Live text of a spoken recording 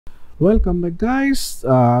Welcome back, guys.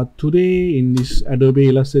 Today in this Adobe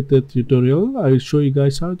Illustrator tutorial, I will show you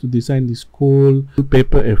guys how to design this cool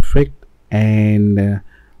paper effect and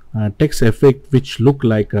text effect which look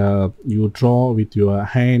like you draw with your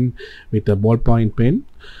hand with a ballpoint pen.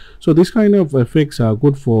 So this kind of effects are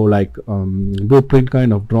good for like blueprint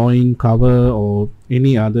kind of drawing cover or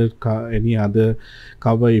any other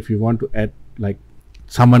cover if you want to add like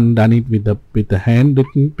someone done it with the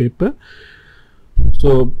handwritten paper.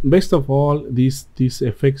 So best of all, these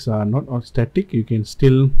effects are not all static. You can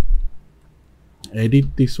still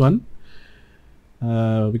edit this one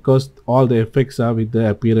because all the effects are with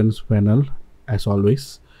the appearance panel as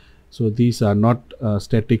always. So these are not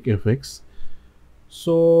static effects.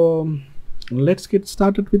 So let's get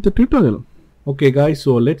started with the tutorial. Okay guys,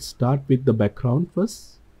 so let's start with the background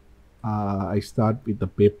first. I start with the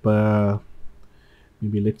paper.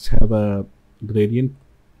 Maybe let's have a gradient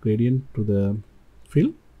to the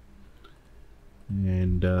fill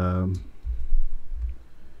and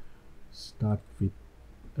start with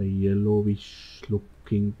a yellowish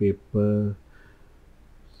looking paper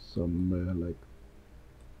somewhere like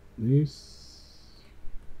this.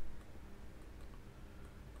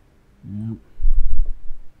 Yeah.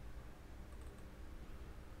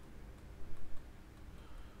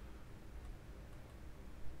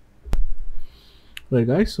 Right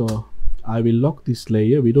guys, so I will lock this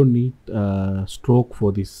layer. We don't need stroke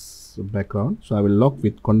for this background, so I will lock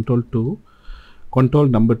with control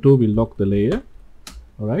number 2 will lock the layer.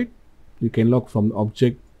 All right, you can lock from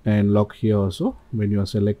object and lock here also when you are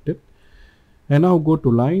selected. And now go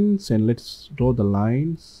to lines and let's draw the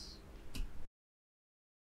lines.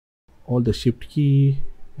 Hold the shift key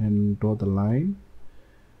and draw the line,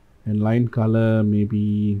 and line color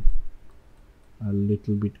maybe a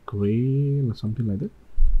little bit gray or something like that,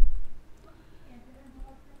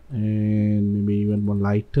 and maybe even more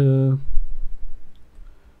lighter.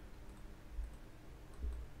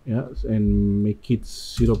 Yes, and make it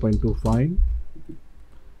 0.25,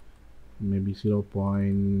 maybe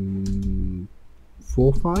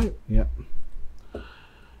 0.45. yeah,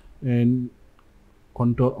 and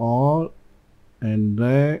control all and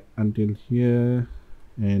drag until here,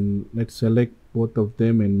 and let's select both of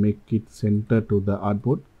them and make it center to the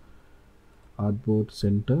artboard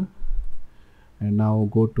center. And now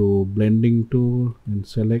go to blending tool and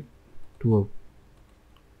select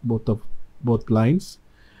both lines,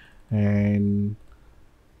 and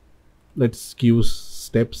let's give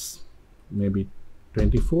steps maybe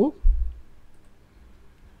 24.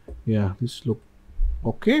 Yeah, this look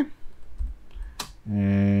okay.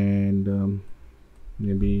 And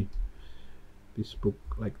maybe this book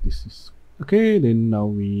like this is okay. Then now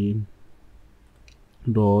we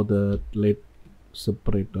draw the lead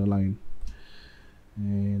separator line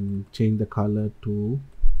and change the color to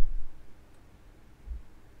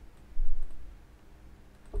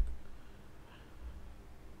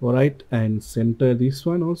alright, and center this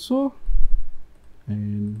one also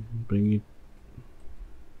and bring it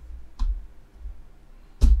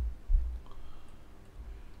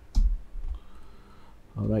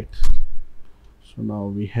alright. So now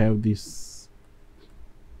we have this.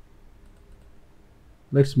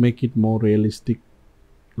 Let's make it more realistic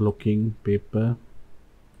looking paper.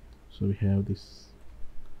 So we have this.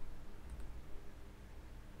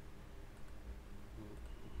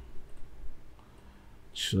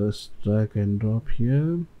 Just drag and drop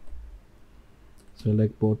here.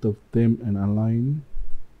 Select both of them and align.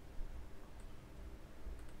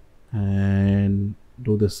 And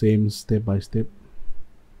do the same step by step.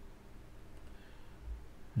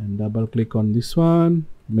 And double click on this one.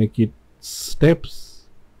 Make it steps.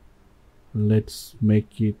 Let's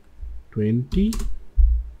make it 20.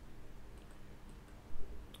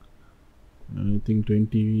 I think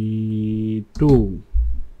 22.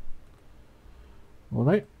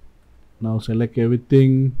 Alright, now select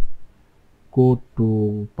everything, go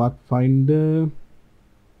to Pathfinder,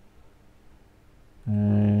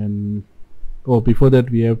 and before that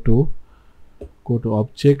we have to go to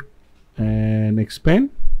object and expand,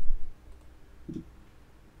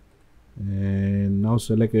 and now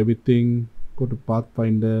select everything, go to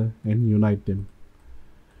Pathfinder and unite them,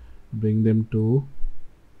 bring them to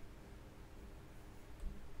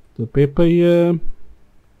the paper here,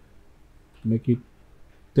 make it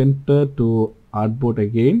center to artboard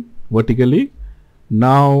again vertically.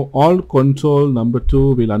 Now all control number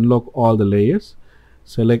 2 will unlock all the layers.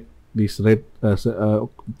 Select this red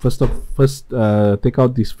first take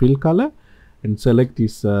out this fill color and select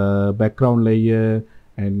this background layer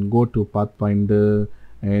and go to Pathfinder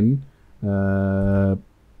and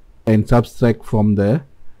subtract from the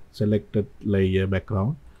selected layer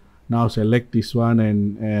background. Now select this one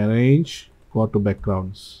and arrange, go to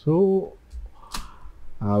background. So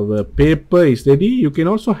our paper is ready. You can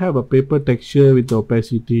also have a paper texture with the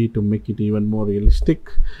opacity to make it even more realistic.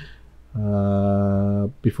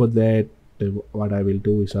 Before that, what I will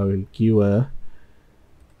do is I will give a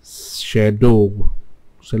shadow.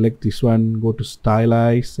 Select this one, go to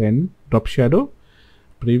stylize and drop shadow,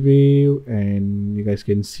 preview, and you guys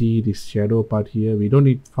can see this shadow part here. We don't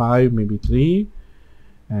need 5, maybe 3,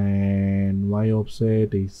 and y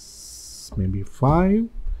offset is maybe 5,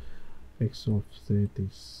 x offset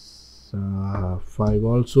is 5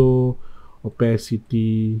 also,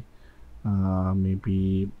 opacity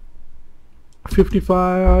maybe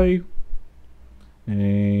 55,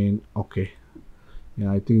 and okay,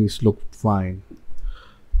 yeah, I think this looked fine.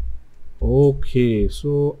 Okay,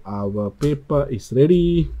 so our paper is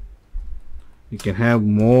ready. You can have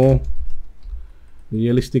more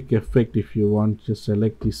realistic effect if you want. Just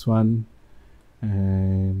select this one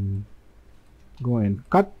and go and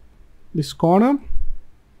cut this corner.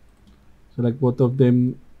 Select both of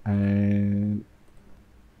them, and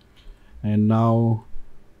now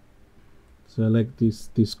select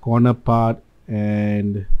this corner part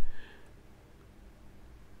and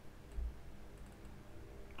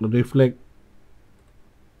reflect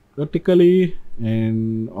vertically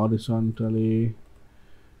and horizontally.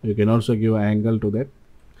 You can also give an angle to that.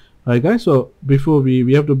 Alright guys, so before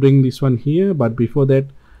we have to bring this one here, but before that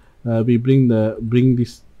we bring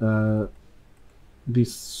this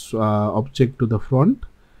object to the front,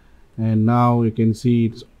 and now you can see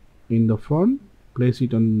it's in the front. Place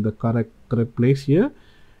it on the correct place here,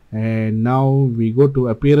 and now we go to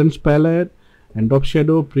appearance palette and drop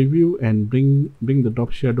shadow, preview, and bring the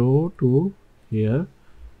drop shadow to here,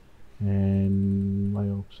 and y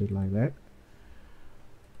offset like that.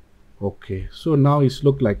 Okay, so now it's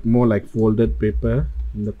look like more like folded paper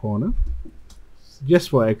in the corner, just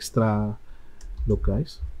for extra look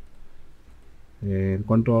guys. And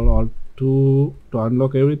Control Alt 2 to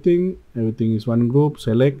unlock everything is one group.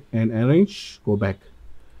 Select and arrange, go back.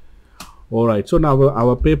 Alright, so now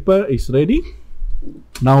our paper is ready.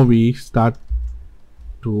 Now we start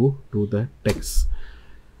to do the text.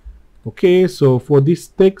 Okay, so for this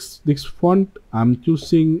text, this font, I'm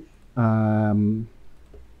choosing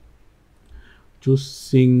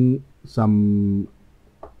some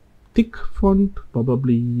thick font,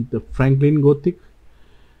 probably the Franklin Gothic,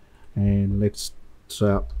 and let's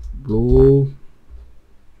blue,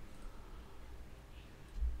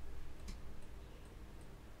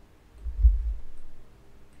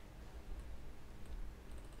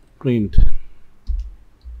 print.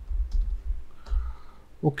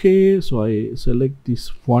 Okay, so I select this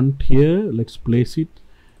font here. Let's place it,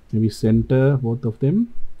 maybe center both of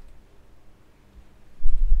them.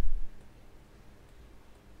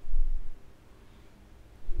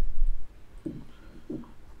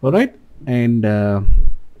 Alright, and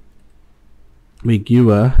we give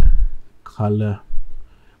a color,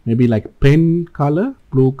 maybe like pen color,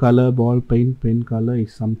 blue color, ball pen color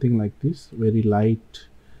is something like this, very light,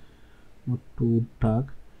 not too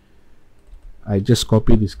dark. I just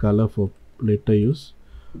copy this color for later use.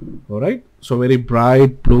 Alright, so very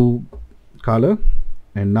bright blue color,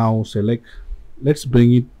 and now select, let's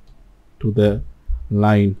bring it to the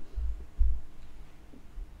line,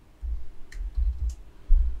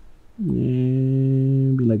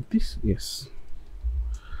 maybe like this. Yes.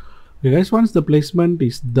 Okay guys, once the placement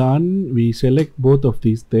is done, we select both of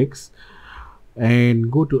these texts and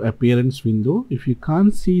go to appearance window. If you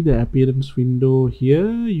can't see the appearance window here,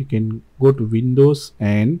 you can go to Windows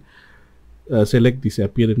and select this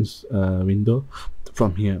appearance window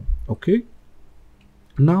from here. Okay,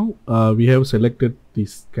 now we have selected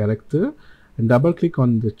this character, and double click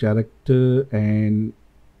on the character and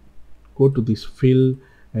go to this fill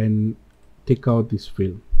and take out this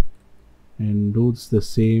fill, and do the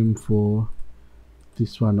same for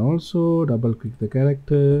this one also. Double click the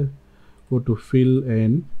character, go to fill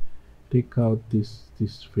and take out this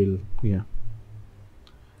fill here.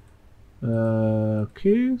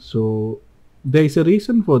 Okay, so there is a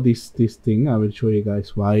reason for this thing. I will show you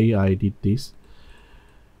guys why I did this.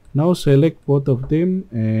 Now select both of them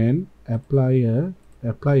and apply a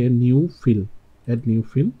new fill, add new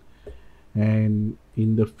fill, and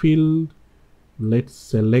in the fill let's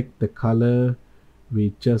select the color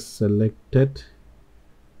we just selected,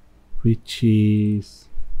 which is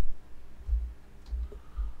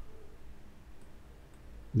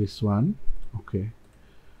this one. Okay,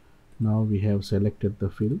 now we have selected the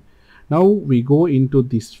fill. Now we go into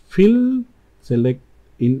this fill, select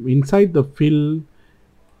inside the fill,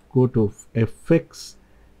 go to effects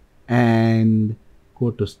and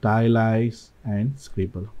go to stylize and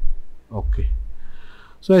scribble. Okay,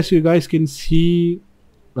 so as you guys can see,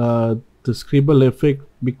 the scribble effect,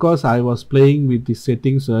 because I was playing with the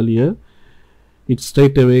settings earlier, it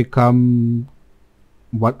straight away come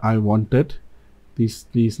what I wanted.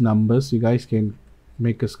 These numbers, you guys can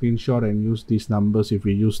make a screenshot and use these numbers if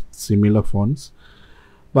you use similar fonts,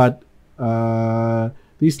 but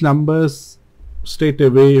these numbers straight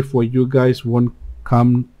away for you guys won't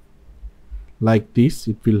come like this.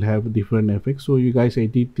 It will have different effects, so you guys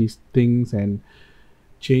edit these things and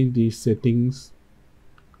change these settings.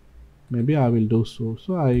 Maybe I will do so.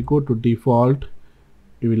 So I go to default,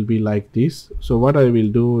 it will be like this. So what I will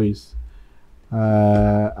do is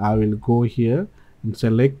I will go here and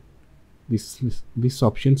select this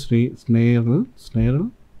option, snarl,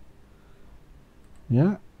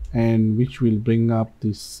 yeah, and which will bring up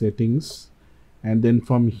these settings, and then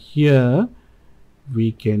from here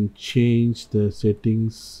we can change the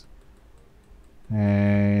settings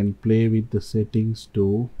and play with the settings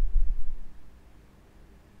too.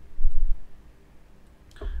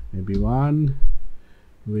 Maybe one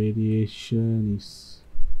variation is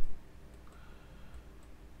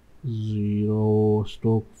 0,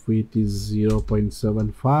 stroke width is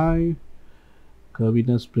 0.75,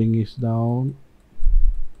 curviness bring is down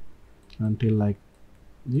until like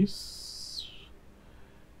this,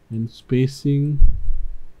 and spacing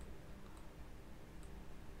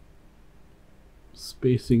is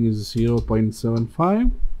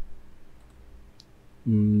 0.75.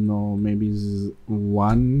 No, maybe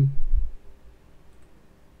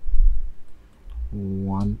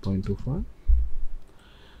 1.25.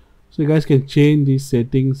 So you guys can change these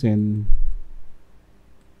settings and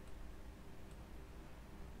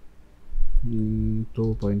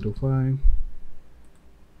 2.25,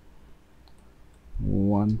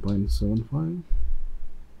 1.75.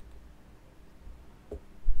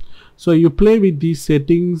 So you play with these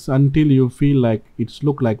settings until you feel like it's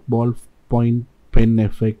look like ballpoint pen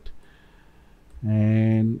effect,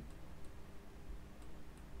 and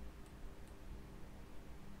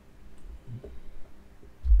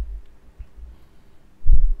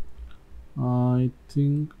I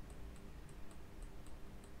think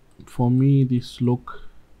for me this look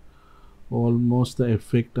almost the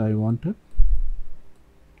effect I wanted.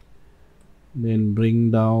 Then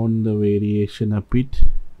bring down the variation a bit,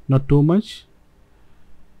 not too much,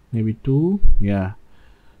 maybe 2, yeah.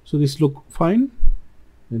 So this look fine,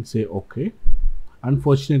 then say okay.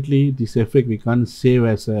 Unfortunately this effect we can't save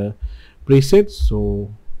as a preset, so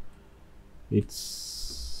we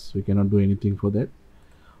cannot do anything for that.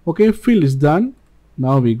 Okay, fill is done.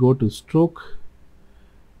 Now we go to stroke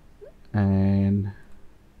and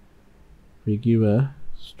we give a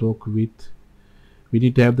stroke width. We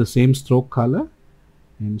need to have the same stroke color,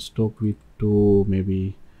 and stroke width to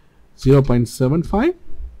maybe 0.75.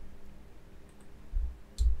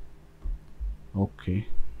 Okay,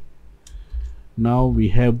 now we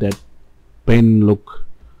have that pen look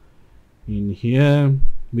in here,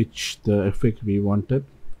 which the effect we wanted.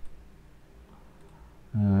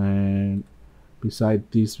 And beside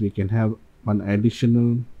this we can have one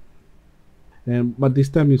additional, but this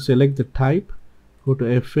time you select the type, go to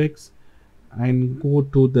effects and go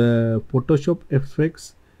to the Photoshop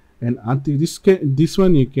effects, and until this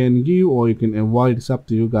one you can give or you can avoid, it's up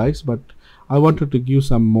to you guys, but I wanted to give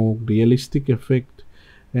some more realistic effect,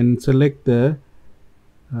 and select the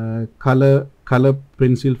color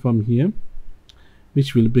pencil from here,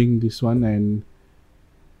 which will bring this one, and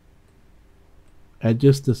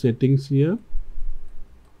adjust the settings here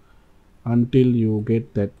until you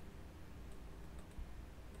get that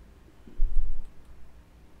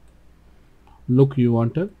look you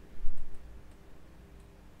wanted.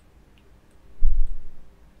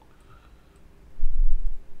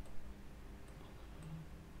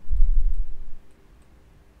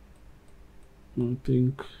 I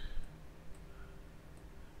think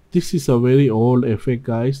this is a very old effect,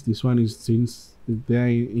 guys. This one is since there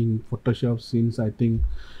in Photoshop since I think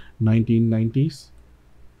 1990s,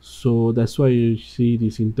 so that's why you see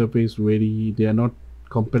this interface they are not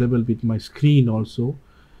compatible with my screen also,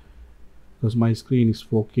 because my screen is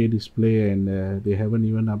 4K display, and they haven't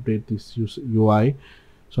even updated this UI.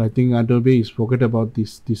 So I think Adobe is forget about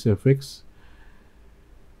these effects.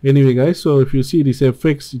 Anyway guys, so if you see these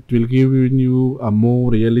effects, it will give you a more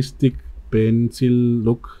realistic pen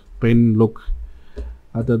look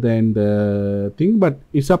other than the thing, but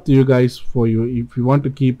it's up to you guys. For you, if you want to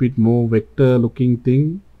keep it more vector looking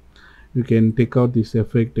thing, you can take out this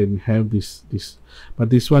effect and have this, but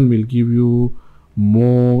this one will give you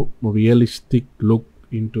more realistic look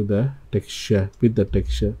into the texture with the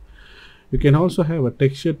texture. You can also have a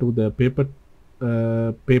texture to the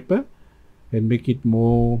paper and make it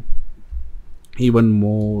even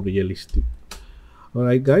more realistic.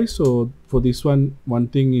 Alright guys, so for this one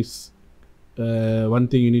thing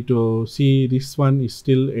you need to see, this one is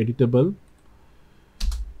still editable.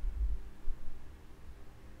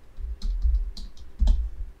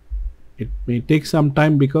 It may take some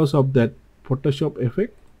time because of that Photoshop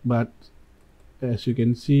effect, but as you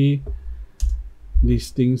can see,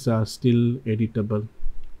 these things are still editable,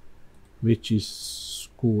 which is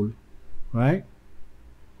cool, right?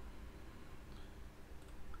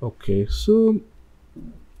 Okay, so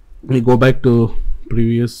we go back to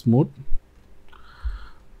previous mode.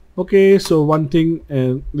 Okay, so one thing,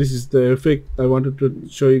 and this is the effect I wanted to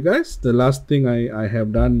show you guys. The last thing I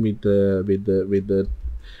have done with the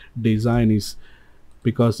design is,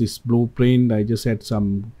 because it's blueprint, I just had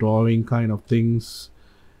some drawing kind of things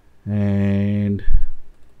and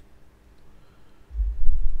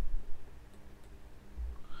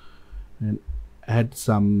add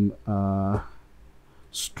some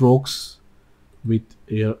strokes with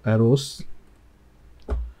arrows,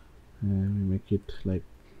 and we make it like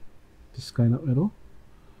this kind of arrow.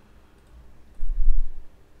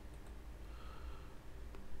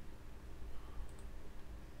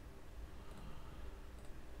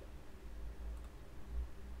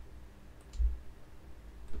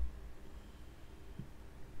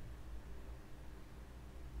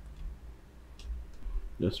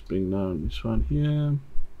 Just bring down this one here,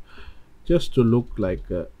 just to look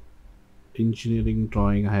like a engineering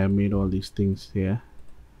drawing. I have made all these things here.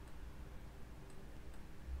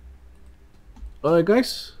 Alright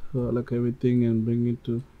guys, like everything and bring it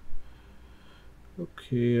to,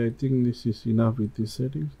 okay, I think this is enough with these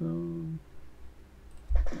settings now.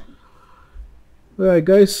 Alright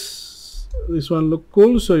guys, this one look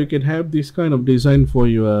cool, so you can have this kind of design for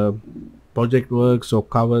your project works or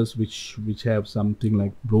covers which have something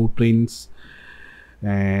like blueprints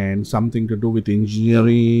and something to do with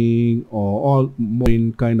engineering, or all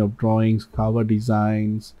more kind of drawings, cover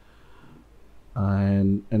designs,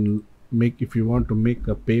 and make, if you want to make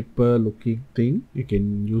a paper looking thing, you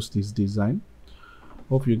can use this design.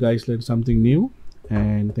 Hope you guys learned something new,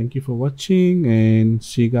 and thank you for watching, and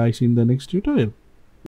see you guys in the next tutorial.